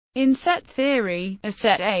In set theory, a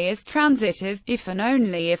set A is transitive, if and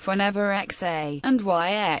only if whenever XA and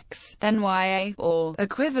YX, then YA, or,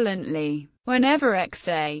 equivalently, whenever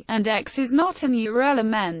XA and X is not an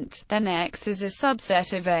urelement, then X is a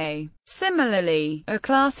subset of A. Similarly, a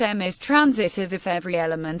class M is transitive if every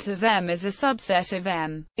element of M is a subset of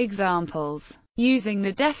M. Examples. Using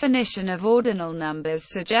the definition of ordinal numbers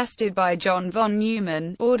suggested by John von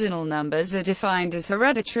Neumann, ordinal numbers are defined as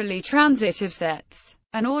hereditarily transitive sets.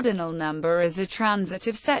 An ordinal number is a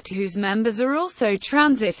transitive set whose members are also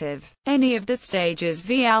transitive. Any of the stages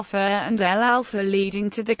V alpha and L alpha leading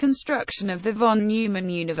to the construction of the von Neumann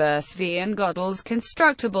universe V and Gödel's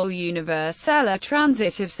constructible universe L are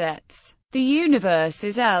transitive sets. The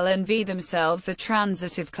universes L and V themselves are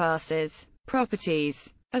transitive classes.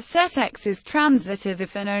 Properties. A set X is transitive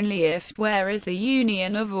if and only if, whereas the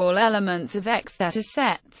union of all elements of X that are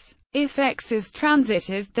sets. If X is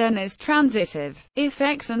transitive, then is transitive. If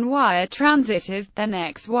X and Y are transitive, then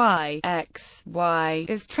X, Y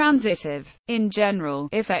is transitive. In general,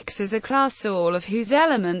 if X is a class all of whose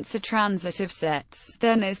elements are transitive sets,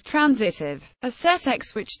 then is transitive. A set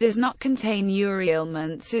X which does not contain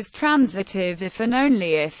urelements is transitive if and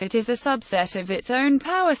only if it is a subset of its own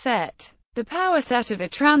power set. The power set of a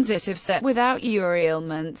transitive set without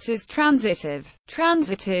urelements is transitive.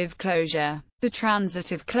 Transitive closure. The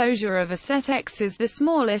transitive closure of a set X is the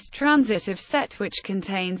smallest transitive set which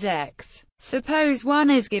contains X. Suppose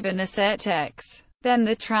one is given a set X. Then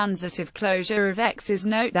the transitive closure of X is,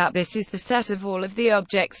 note that this is the set of all of the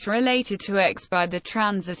objects related to X by the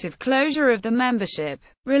transitive closure of the membership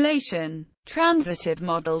relation. Transitive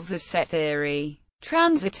models of set theory.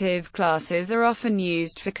 Transitive classes are often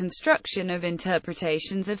used for construction of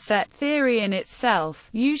interpretations of set theory in itself,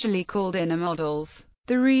 usually called inner models.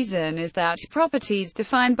 The reason is that properties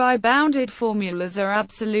defined by bounded formulas are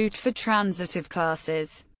absolute for transitive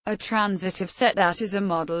classes. A transitive set that is a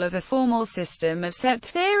model of a formal system of set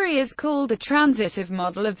theory is called a transitive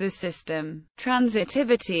model of the system.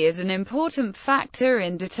 Transitivity is an important factor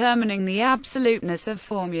in determining the absoluteness of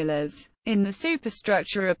formulas. In the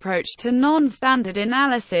superstructure approach to non-standard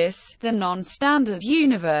analysis, the non-standard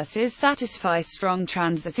universes satisfy strong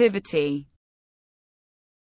transitivity.